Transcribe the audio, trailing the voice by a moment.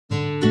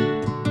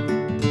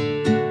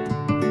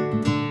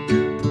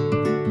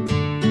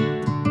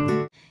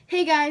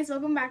guys,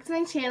 welcome back to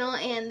my channel,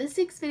 and this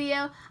week's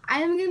video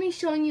I am going to be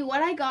showing you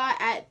what I got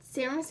at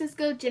San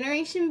Francisco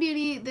Generation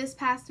Beauty this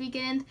past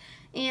weekend,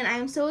 and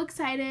I'm so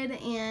excited,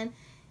 and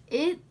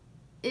it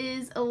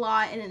is a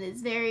lot and it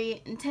is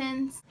very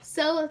intense.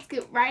 So let's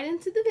get right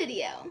into the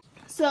video.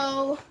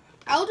 So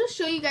I'll just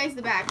show you guys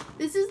the bag.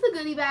 This is the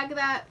goodie bag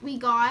that we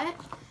got.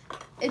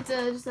 It's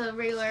just a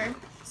regular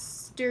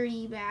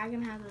sturdy bag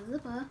and has a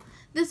zipper.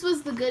 This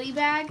was the goodie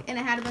bag and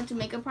it had a bunch of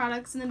makeup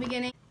products in the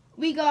beginning.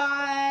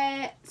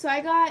 I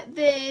got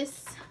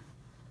this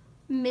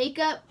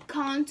makeup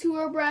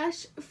contour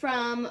brush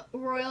from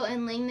Royal &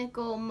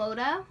 Langnickel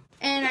Moda.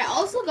 And I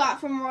also got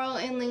from Royal &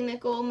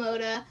 Langnickel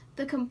Moda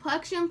the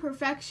Complexion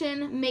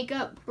Perfection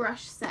makeup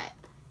brush set.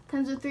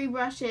 Comes with 3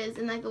 brushes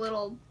and like a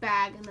little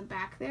bag in the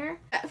back there.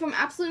 From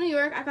Absolute New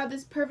York, I got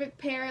this perfect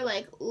pair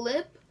like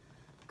lip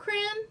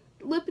crayon,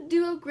 lip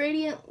duo,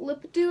 gradient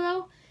lip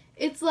duo.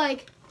 It's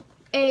like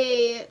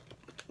a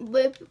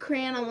lip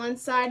crayon on one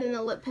side and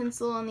a lip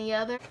pencil on the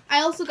other.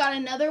 I also got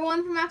another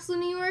one from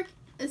Absolute New York,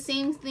 the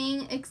same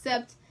thing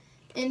except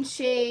in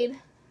shade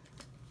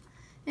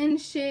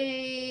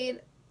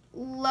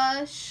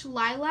Lush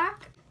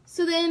Lilac.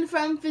 So then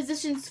from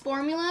Physicians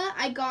Formula,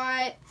 I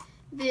got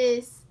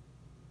this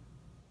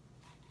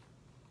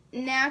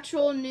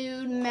Natural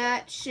Nude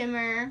Matte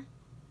Shimmer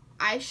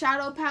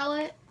eyeshadow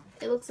palette.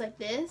 It looks like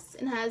this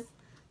and has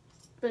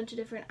bunch of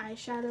different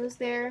eyeshadows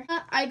there.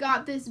 I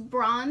got this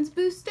bronze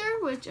booster,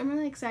 which I'm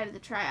really excited to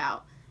try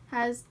out.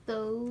 Has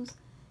those.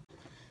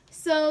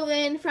 So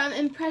then from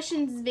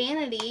Impressions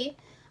Vanity,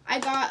 I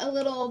got a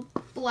little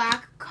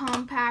black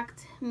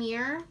compact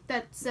mirror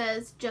that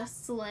says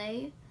Just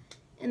Slay.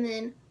 And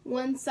then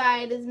one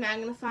side is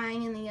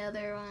magnifying and the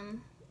other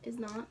one is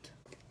not.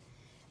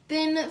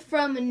 Then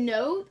from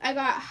Note, I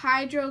got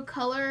Hydro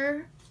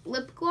Color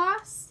Lip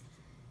Gloss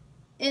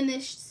in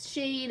this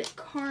shade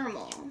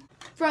Caramel.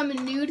 From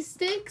Nude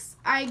Sticks,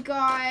 I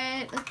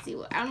got, let's see,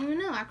 what I don't even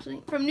know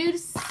actually. From Nude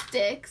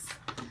Sticks,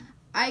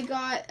 I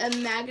got a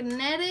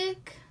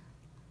magnetic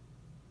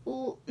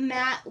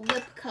matte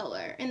lip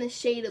color in the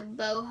shade of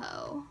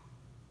Boho.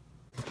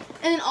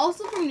 And then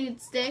also from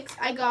Nude Sticks,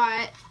 I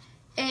got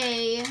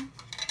a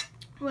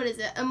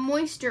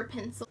moisture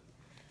pencil.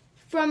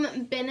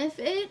 From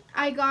Benefit,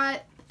 I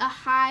got a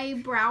high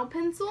brow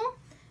pencil.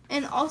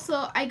 And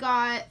also, I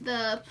got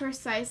the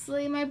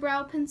Precisely My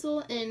Brow Pencil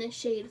in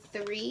shade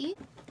 3.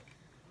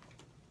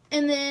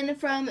 And then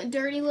from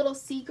Dirty Little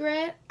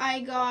Secret,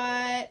 I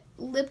got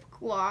lip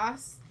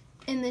gloss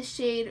in the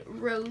shade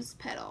Rose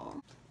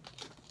Petal.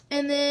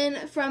 And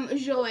then from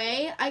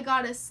Jouer, I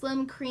got a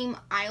Slim Cream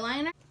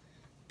eyeliner.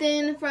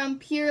 Then from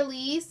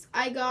Purlisse,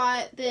 I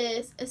got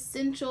this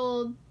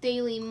Essential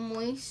Daily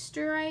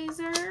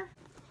Moisturizer.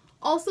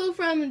 Also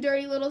from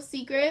Dirty Little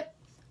Secret,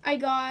 I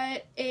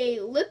got a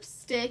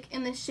lipstick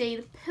in the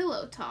shade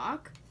Pillow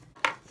Talk.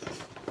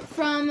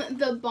 From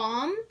The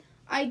Balm,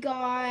 I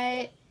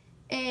got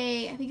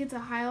I think it's a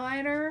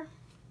highlighter.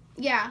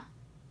 Yeah,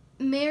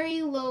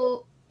 Mary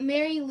Lou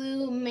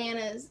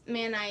Manizer,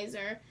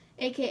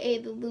 aka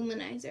the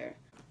Luminizer.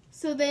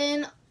 So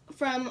then,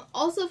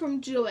 also from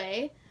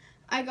Jouer,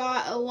 I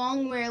got a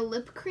Longwear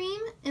lip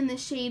cream in the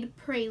shade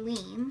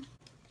Praline.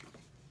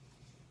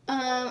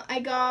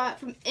 I got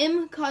from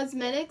M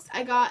Cosmetics,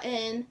 I got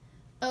an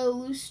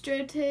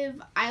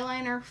illustrative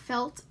eyeliner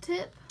felt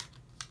tip.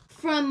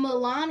 From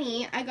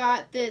Milani, I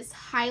got this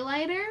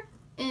highlighter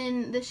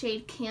in the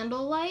shade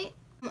Candlelight.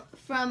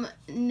 From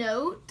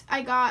Note,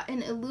 I got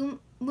an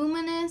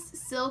luminous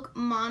silk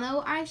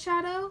mono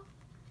eyeshadow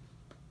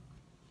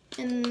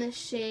in the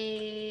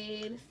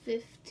shade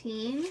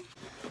 15.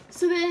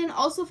 So then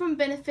also from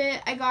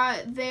Benefit, I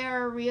got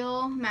their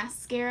Real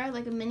mascara,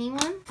 like a mini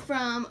one.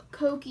 From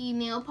Kokie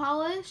Nail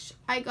Polish,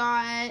 I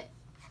got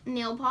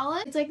nail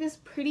polish. It's like this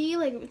pretty,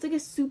 it's like a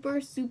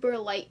super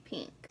light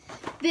pink.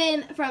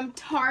 Then from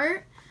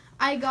Tarte,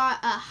 I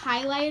got a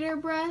highlighter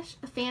brush,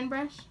 a fan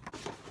brush.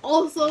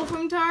 Also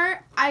from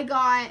Tarte, I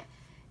got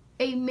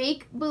a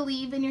Make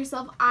Believe in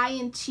Yourself eye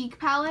and cheek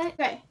palette.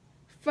 Okay,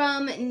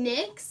 from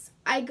NYX,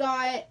 I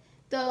got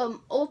the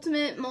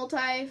Ultimate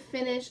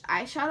Multi-Finish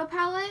eyeshadow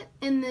palette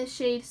in the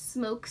shade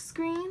Smoke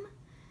Screen.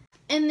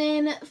 And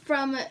then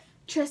from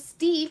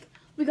Trestique,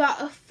 we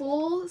got a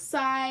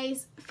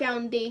full-size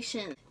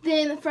foundation.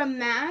 Then from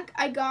MAC,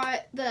 I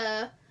got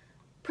the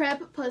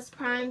Prep Plus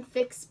Prime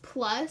Fix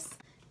Plus.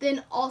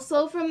 Then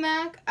also from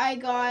MAC, I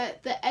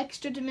got the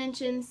Extra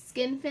Dimension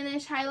Skin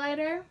Finish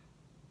highlighter.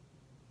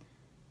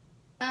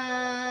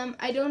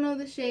 I don't know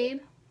the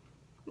shade.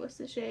 What's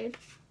the shade?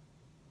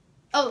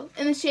 Oh,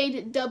 in the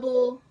shade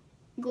Double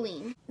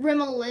Gleam.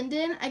 Rimmel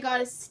London, I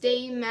got a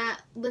Stay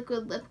Matte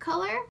Liquid Lip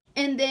Color.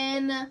 And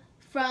then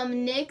from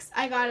NYX,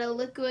 I got a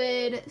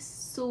Liquid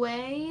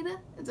Suede.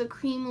 It's a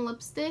cream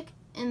lipstick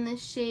in the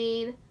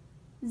shade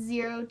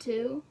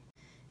 02.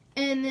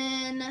 And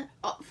then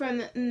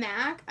from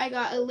MAC, I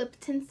got a Lip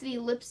Tensity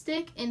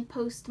lipstick in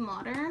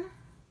Postmodern.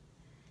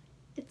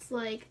 It's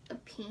like a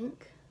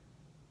pink.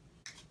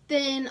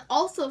 Then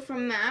also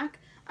from MAC,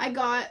 I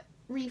got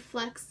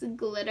Reflex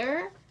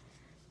Glitter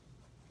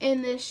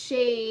in the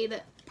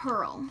shade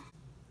Pearl.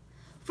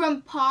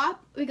 From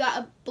Pop, we got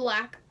a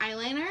black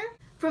eyeliner.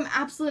 From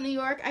Absolute New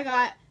York, I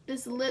got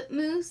this lip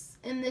mousse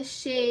in the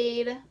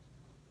shade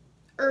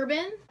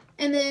Urban.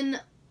 And then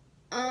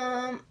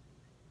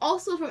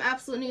also from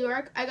Absolute New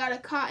York, I got a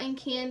cotton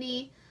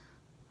candy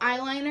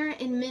eyeliner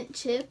in Mint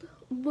Chip.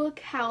 Look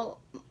how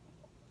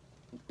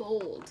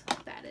bold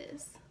that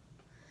is.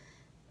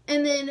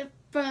 And then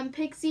from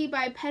Pixie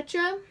by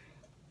Petra,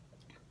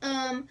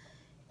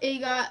 it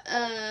got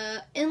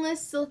a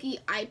Endless Silky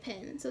Eye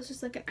Pen. So it's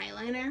just like an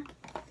eyeliner.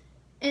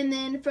 And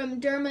then from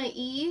Derma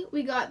E,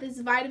 we got this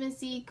Vitamin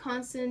C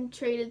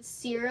Concentrated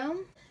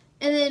Serum.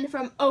 And then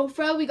from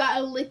Ofra, we got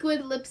a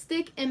liquid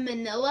lipstick in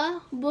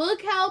Manila.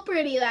 Look how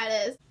pretty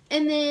that is.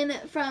 And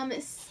then from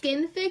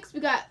Skin Fix, we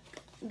got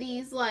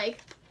these like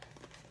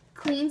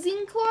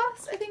cleansing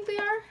cloths, I think they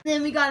are.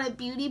 Then we got a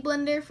beauty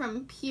blender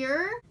from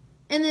Pure.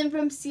 And then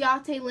from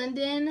Ciate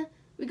Linden,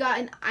 we got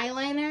an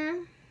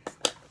eyeliner.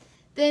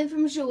 Then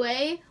from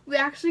Jouer, we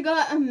actually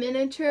got a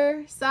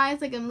miniature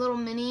size, like a little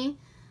mini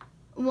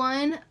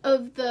one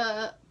of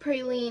the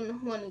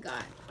praline one we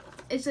got.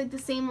 It's like the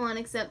same one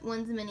except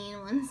one's mini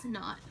and one's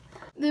not.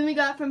 Then we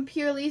got from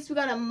Pure Lease, we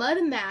got a mud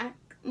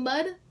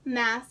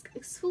mask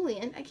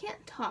exfoliant. I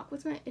can't talk.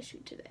 What's my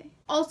issue today?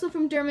 Also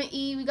from Derma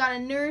E, we got a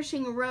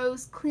Nourishing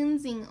Rose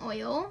cleansing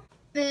oil.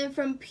 Then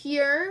from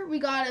Pure, we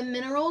got a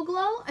Mineral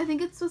Glow. I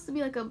think it's supposed to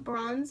be like a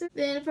bronzer.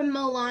 Then from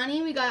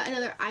Milani, we got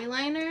another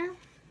eyeliner.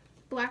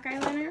 Black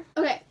eyeliner.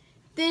 Okay.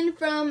 Then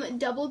from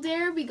Double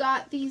Dare, we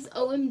got these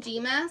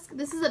OMG masks.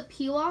 This is a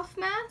peel-off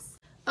mask.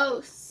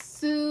 Oh,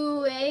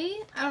 Sooe. I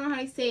don't know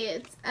how to say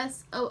it. It's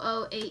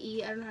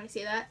S-O-O-A-E. I don't know how to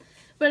say that.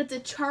 But it's a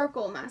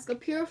charcoal mask. A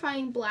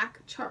purifying black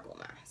charcoal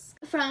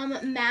mask.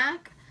 From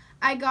MAC,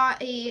 I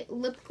got a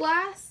lip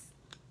gloss.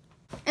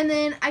 And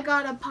then I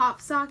got a pop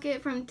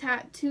socket from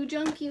Tattoo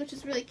Junkie, which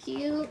is really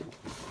cute.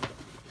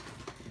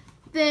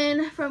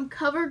 Then from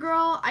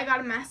CoverGirl, I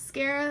got a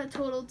mascara, a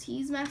Total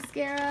Tease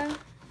mascara.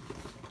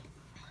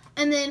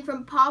 And then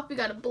from Pop, we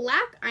got a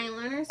black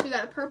eyeliner. So we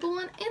got a purple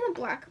one and a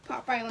black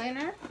pop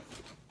eyeliner.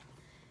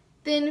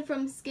 Then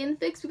from Skin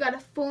Fix, we got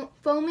a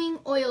foaming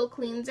oil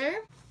cleanser.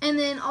 And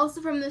then also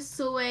from the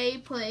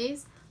Soleil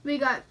place, we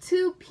got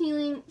two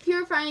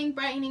purifying,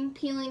 brightening,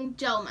 peeling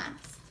gel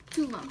masks.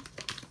 Two of them.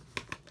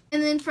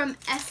 And then from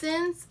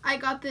Essence, I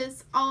got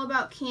this All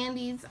About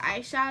Candies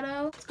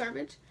eyeshadow. It's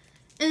garbage.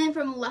 And then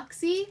from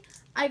Luxie,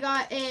 I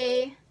got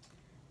a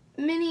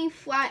mini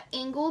flat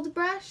angled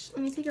brush.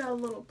 Let me take out a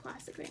little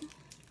plastic thing.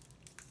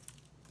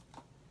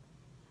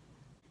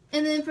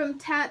 And then from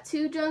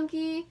Tattoo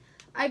Junkie,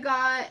 I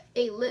got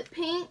a lip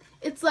paint.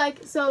 It's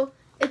like, so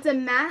it's a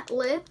matte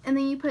lip and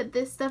then you put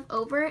this stuff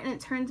over it and it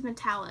turns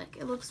metallic.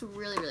 It looks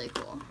really, really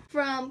cool.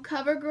 From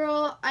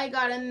CoverGirl, I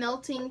got a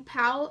melting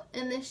pout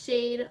in the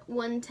shade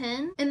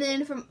 110. And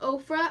then from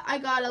Ofra, I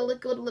got a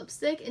liquid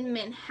lipstick in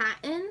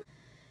Manhattan.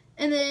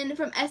 And then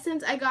from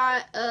Essence, I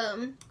got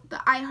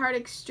the I Heart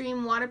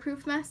Extreme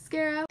Waterproof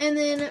Mascara. And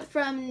then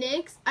from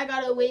NYX, I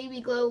got a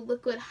Wavy Glow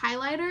Liquid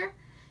Highlighter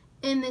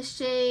in the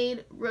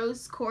shade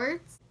Rose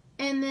Quartz.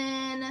 And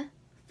then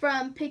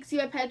from Pixie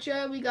by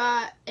Petra, we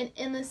got an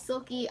Endless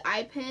Silky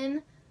Eye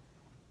Pen,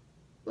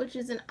 which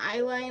is an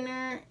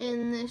eyeliner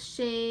in the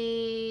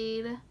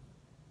shade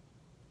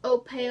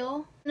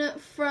Opale.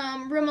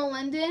 From Rimmel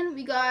London,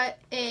 we got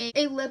a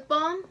lip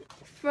balm.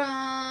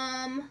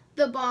 From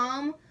The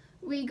Balm,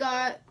 we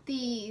got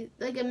a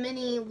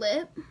mini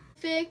lip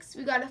fix.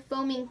 We got a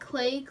foaming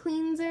clay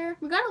cleanser.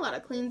 We got a lot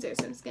of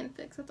cleansers from Skin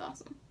Fix. That's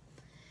awesome.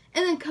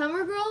 And then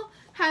CoverGirl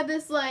had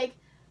this like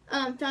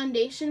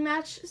foundation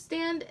match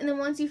stand, and then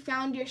once you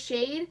found your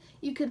shade,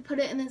 you could put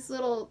it in this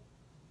little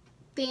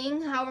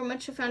thing, however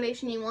much of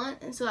foundation you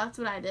want, and so that's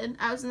what I did.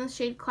 I was in the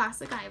shade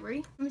Classic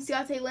Ivory. From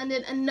Ciate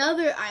Linden,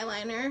 another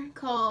eyeliner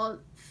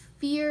called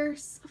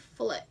Fierce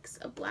Flicks,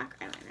 a black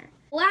eyeliner.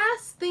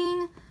 Last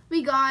thing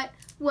we got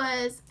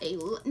was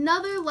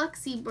another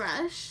Luxie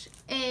brush,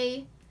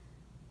 a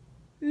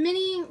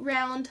mini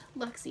round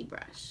Luxie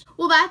brush.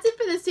 Well, that's it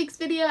for this week's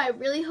video. I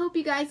really hope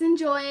you guys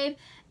enjoyed.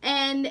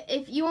 And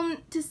if you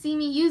want to see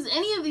me use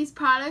any of these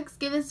products,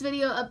 give this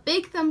video a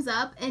big thumbs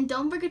up. And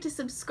don't forget to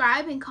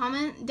subscribe and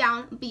comment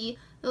down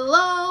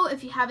below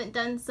if you haven't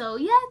done so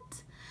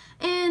yet.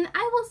 And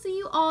I will see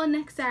you all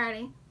next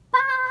Saturday.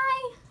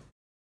 Bye!